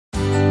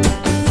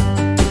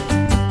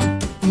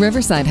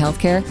Riverside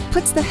Healthcare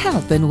puts the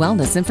health and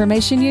wellness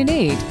information you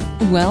need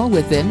well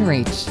within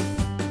reach.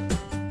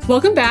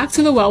 Welcome back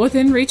to the Well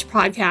Within Reach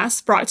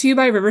podcast, brought to you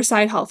by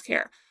Riverside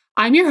Healthcare.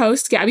 I'm your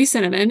host, Gabby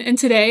Cinnamon, and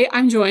today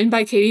I'm joined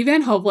by Katie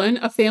Van Hovelen,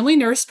 a family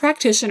nurse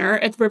practitioner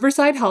at the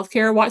Riverside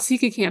Healthcare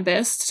Watseka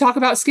campus, to talk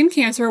about skin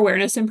cancer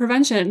awareness and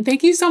prevention.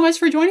 Thank you so much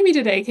for joining me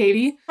today,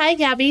 Katie. Hi,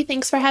 Gabby.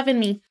 Thanks for having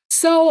me.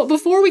 So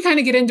before we kind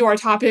of get into our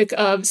topic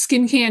of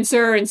skin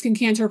cancer and skin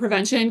cancer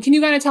prevention, can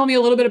you kind of tell me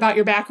a little bit about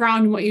your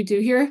background and what you do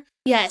here?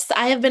 Yes,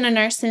 I have been a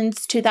nurse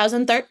since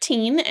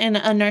 2013 and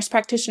a nurse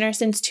practitioner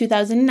since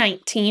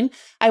 2019.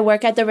 I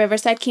work at the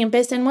Riverside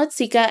campus in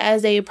Watseka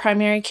as a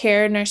primary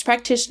care nurse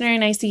practitioner,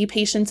 and I see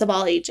patients of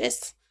all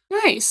ages.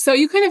 Nice. So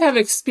you kind of have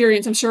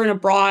experience, I'm sure, in a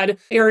broad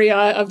area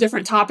of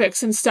different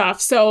topics and stuff.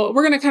 So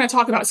we're going to kind of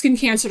talk about skin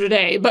cancer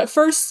today. But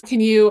first,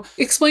 can you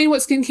explain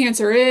what skin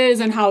cancer is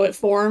and how it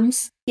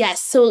forms?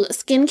 Yes. So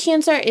skin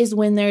cancer is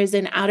when there is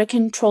an out of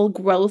control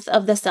growth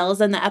of the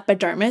cells in the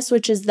epidermis,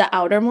 which is the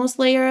outermost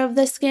layer of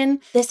the skin.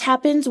 This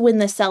happens when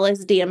the cell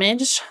is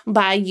damaged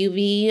by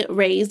UV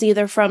rays,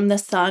 either from the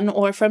sun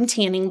or from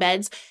tanning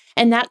beds.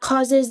 And that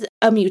causes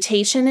a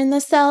mutation in the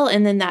cell,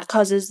 and then that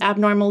causes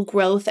abnormal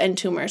growth and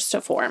tumors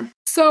to form.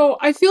 So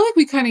I feel like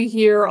we kind of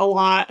hear a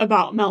lot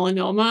about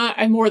melanoma,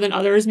 and more than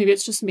others. Maybe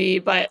it's just me,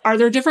 but are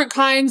there different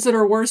kinds that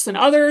are worse than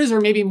others,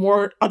 or maybe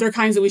more other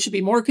kinds that we should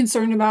be more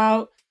concerned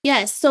about?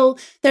 Yes, so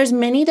there's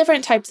many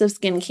different types of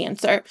skin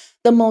cancer.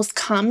 The most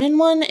common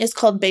one is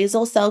called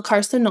basal cell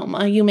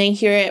carcinoma. You may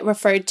hear it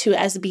referred to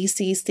as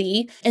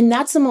BCC, and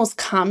that's the most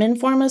common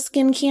form of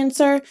skin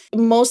cancer.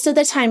 Most of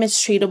the time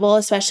it's treatable,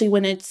 especially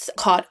when it's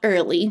caught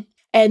early.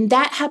 And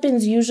that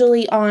happens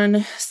usually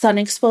on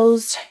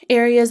sun-exposed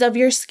areas of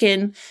your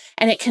skin,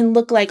 and it can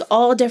look like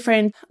all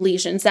different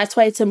lesions. That's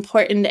why it's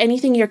important.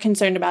 Anything you're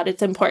concerned about,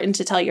 it's important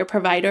to tell your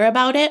provider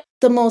about it.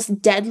 The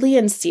most deadly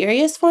and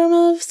serious form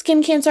of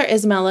skin cancer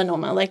is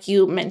melanoma, like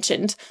you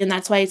mentioned, and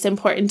that's why it's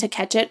important to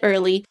catch it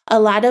early. A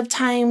lot of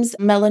times,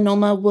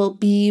 melanoma will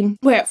be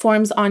where it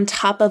forms on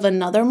top of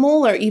another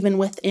mole or even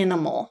within a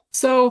mole.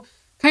 So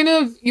kind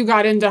of you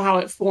got into how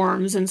it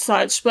forms and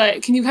such,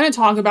 but can you kind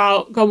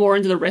of go more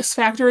into the risk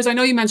factors? I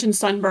know you mentioned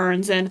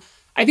sunburns, and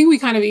I think we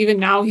kind of even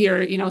now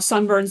hear,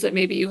 sunburns that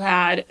maybe you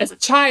had as a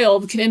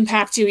child can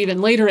impact you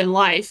even later in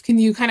life. Can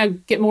you kind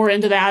of get more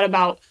into that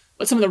about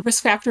what some of the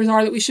risk factors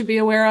are that we should be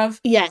aware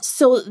of? Yes.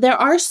 So there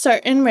are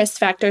certain risk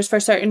factors for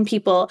certain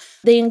people.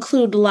 They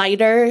include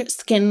lighter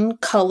skin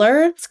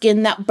color,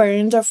 skin that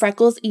burns or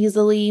freckles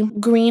easily,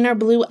 green or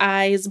blue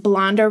eyes,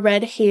 blonde or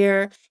red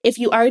hair. If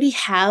you already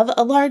have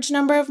a large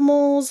number of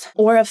moles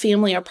or a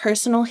family or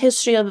personal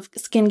history of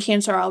skin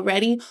cancer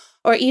already,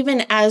 or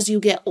even as you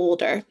get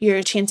older,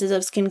 your chances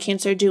of skin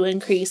cancer do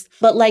increase.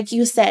 But like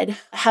you said,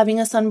 having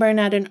a sunburn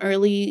at an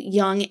early,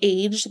 young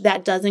age,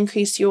 that does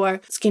increase your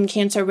skin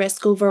cancer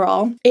risk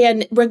overall.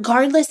 And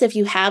regardless if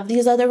you have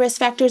these other risk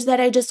factors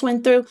that I just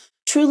went through,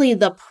 truly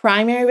the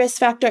primary risk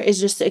factor is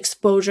just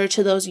exposure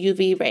to those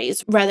UV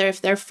rays, whether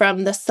if they're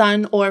from the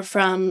sun or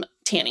from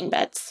tanning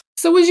beds.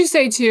 So would you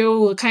say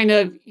too, kind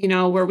of,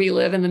 where we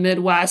live in the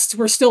Midwest,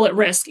 we're still at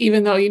risk,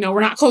 even though, we're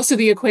not close to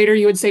the equator,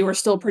 you would say we're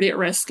still pretty at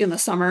risk in the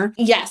summer?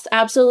 Yes,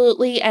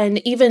 absolutely.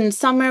 And even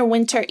summer,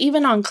 winter,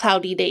 even on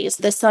cloudy days,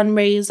 the sun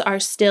rays we're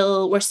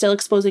still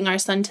exposing our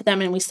sun to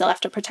them, and we still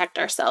have to protect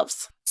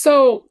ourselves.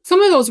 So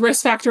some of those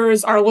risk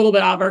factors are a little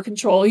bit out of our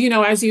control.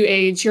 As you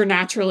age, you're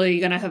naturally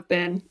going to have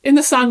been in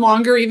the sun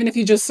longer, even if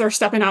you just are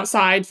stepping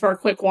outside for a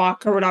quick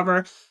walk or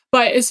whatever.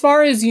 But as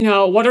far as,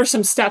 what are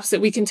some steps that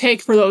we can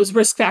take for those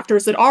risk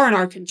factors that are in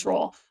our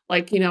control,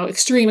 like,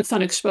 extreme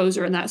sun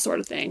exposure and that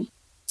sort of thing?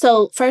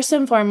 So first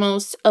and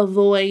foremost,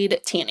 avoid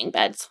tanning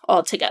beds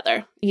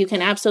altogether. You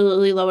can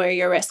absolutely lower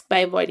your risk by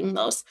avoiding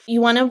those. You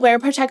want to wear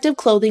protective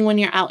clothing when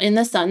you're out in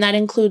the sun. That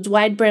includes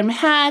wide brim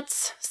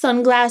hats,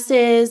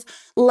 sunglasses,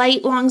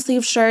 light long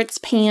sleeve shirts,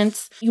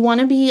 pants. You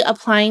want to be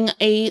applying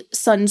a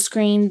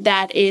sunscreen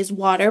that is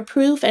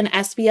waterproof and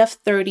SPF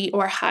 30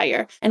 or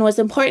higher. And what's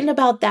important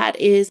about that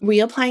is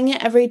reapplying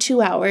it every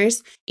 2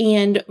 hours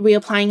and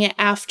reapplying it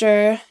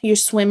after you're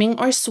swimming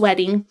or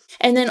sweating.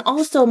 And then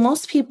also,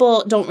 most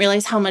people don't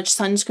realize how much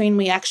sunscreen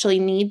we actually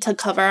need to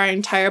cover our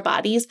entire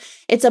bodies.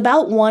 It's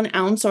about 1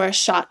 ounce or a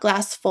shot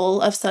glass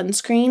full of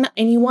sunscreen,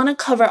 and you want to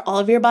cover all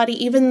of your body,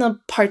 even the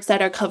parts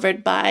that are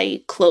covered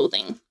by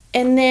clothing.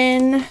 And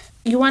then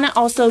you want to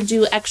also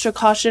do extra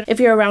caution if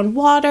you're around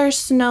water,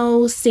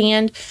 snow,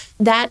 sand.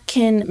 That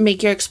can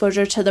make your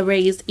exposure to the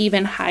rays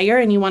even higher,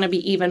 and you want to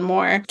be even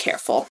more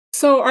careful.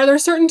 So are there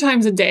certain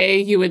times of day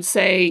you would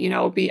say,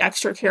 be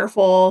extra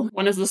careful?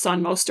 When is the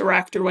sun most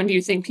direct? Or when do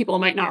you think people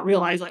might not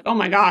realize, like, oh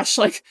my gosh,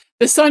 like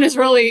the sun is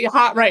really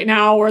hot right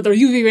now, or the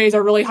UV rays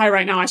are really high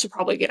right now, I should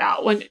probably get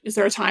out? Is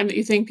there a time that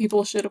you think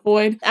people should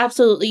avoid?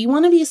 Absolutely. You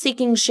want to be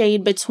seeking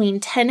shade between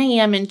 10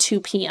 a.m. and 2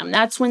 p.m.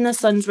 That's when the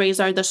sun's rays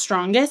are the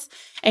strongest.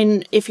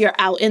 And if you're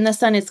out in the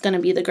sun, it's going to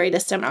be the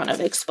greatest amount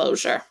of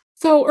exposure.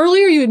 So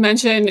earlier you had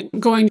mentioned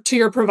going to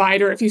your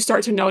provider if you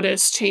start to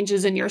notice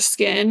changes in your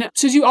skin.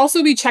 Should you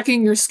also be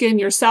checking your skin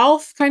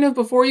yourself kind of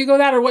before you go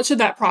that, or what should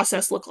that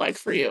process look like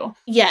for you?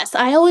 Yes,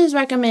 I always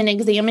recommend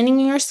examining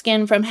your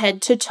skin from head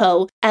to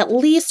toe at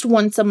least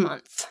once a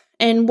month.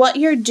 And what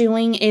you're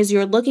doing is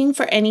you're looking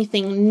for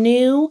anything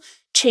new,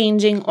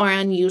 changing, or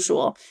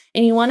unusual.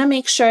 And you want to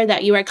make sure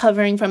that you are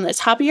covering from the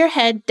top of your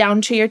head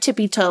down to your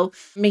tippy toe.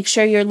 Make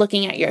sure you're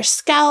looking at your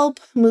scalp,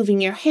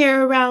 moving your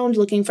hair around,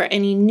 looking for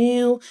any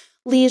new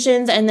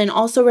lesions, and then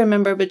also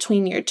remember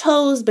between your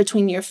toes,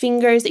 between your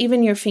fingers,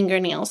 even your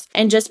fingernails,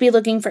 and just be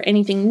looking for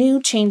anything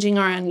new, changing,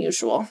 or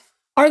unusual.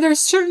 Are there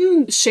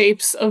certain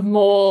shapes of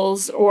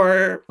moles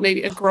or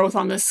maybe a growth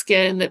on the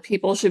skin that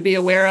people should be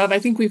aware of? I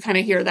think we kind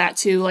of hear that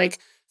too, like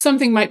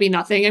something might be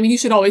nothing. I mean, you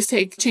should always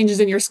take changes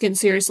in your skin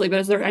seriously, but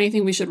is there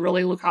anything we should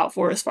really look out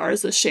for as far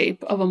as the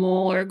shape of a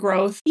mole or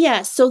growth?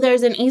 Yes, so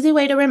there's an easy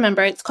way to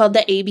remember. It's called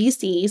the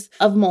ABCs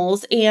of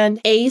moles,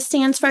 and A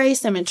stands for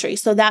asymmetry.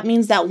 So that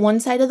means that one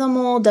side of the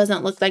mole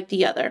doesn't look like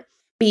the other.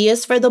 B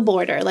is for the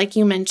border, like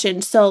you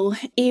mentioned. So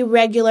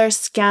irregular,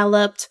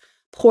 scalloped,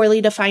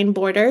 poorly defined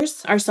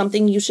borders are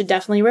something you should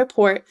definitely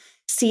report.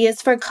 C is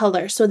for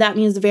color. So that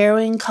means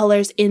varying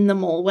colors in the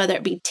mole, whether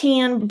it be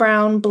tan,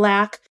 brown,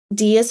 black.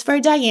 D is for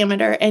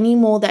diameter, any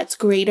mole that's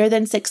greater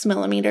than 6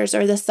 millimeters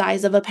or the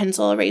size of a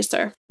pencil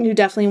eraser. You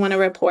definitely want to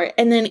report.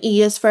 And then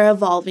E is for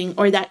evolving,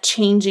 or that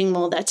changing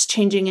mole that's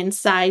changing in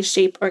size,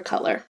 shape, or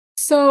color.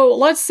 So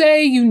let's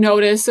say you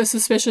notice a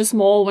suspicious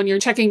mole when you're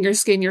checking your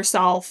skin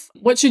yourself.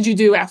 What should you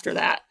do after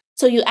that?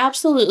 So you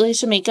absolutely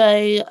should make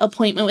an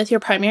appointment with your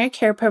primary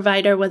care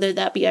provider, whether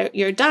that be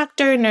your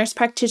doctor, nurse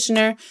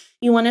practitioner.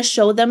 You want to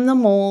show them the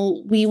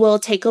mole. We will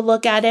take a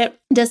look at it,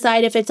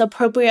 decide if it's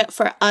appropriate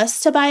for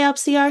us to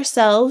biopsy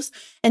ourselves.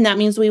 And that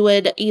means we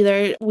would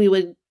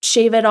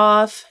shave it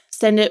off,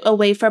 send it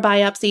away for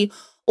biopsy,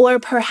 or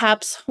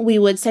perhaps we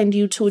would send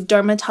you to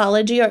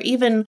dermatology or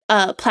even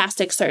a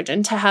plastic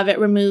surgeon to have it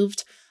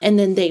removed, and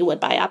then they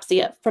would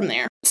biopsy it from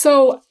there.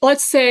 So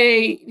let's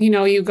say,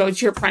 you go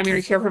to your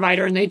primary care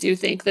provider and they do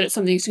think that it's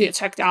something to get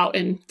checked out.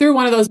 And through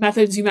one of those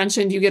methods you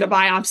mentioned, you get a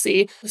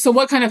biopsy. So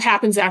what kind of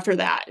happens after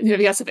that? I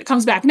guess if it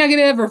comes back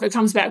negative or if it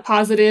comes back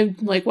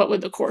positive, like what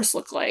would the course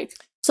look like?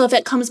 So if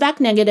it comes back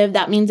negative,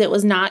 that means it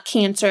was not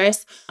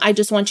cancerous. I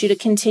just want you to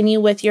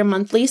continue with your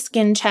monthly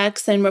skin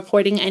checks and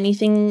reporting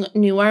anything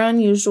new or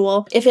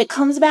unusual. If it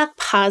comes back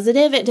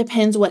positive, it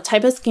depends what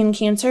type of skin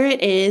cancer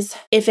it is.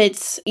 If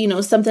it's,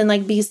 something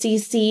like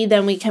BCC,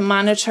 then we can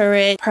monitor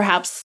it.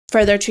 Perhaps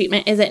further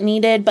treatment isn't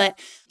needed, but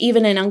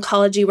even an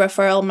oncology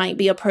referral might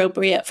be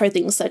appropriate for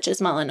things such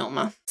as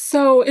melanoma.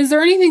 So is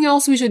there anything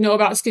else we should know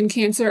about skin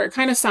cancer? It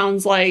kind of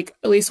sounds like,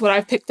 at least what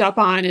I've picked up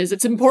on, is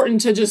it's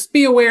important to just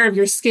be aware of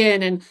your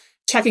skin and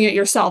checking it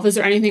yourself. Is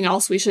there anything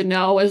else we should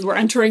know as we're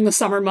entering the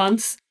summer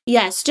months?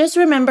 Yes, just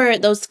remember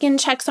those skin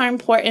checks are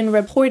important,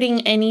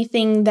 reporting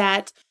anything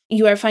that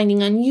you are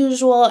finding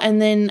unusual.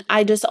 And then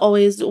I just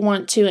always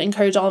want to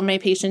encourage all of my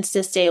patients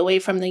to stay away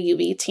from the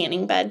UV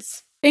tanning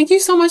beds. Thank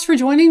you so much for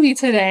joining me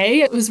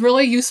today. It was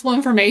really useful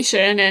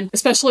information, and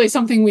especially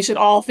something we should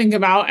all think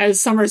about as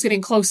summer is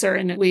getting closer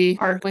and we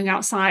are going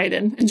outside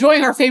and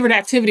enjoying our favorite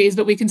activities,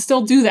 but we can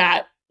still do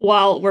that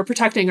while we're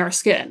protecting our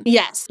skin.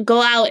 Yes,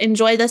 go out,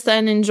 enjoy the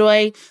sun,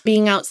 enjoy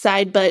being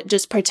outside, but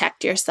just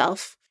protect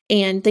yourself.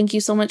 And thank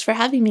you so much for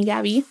having me,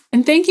 Gabby.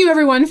 And thank you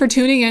everyone for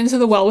tuning in to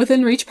the Well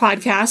Within Reach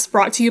podcast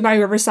brought to you by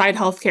Riverside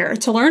Healthcare.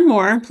 To learn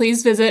more,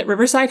 please visit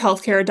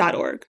riversidehealthcare.org.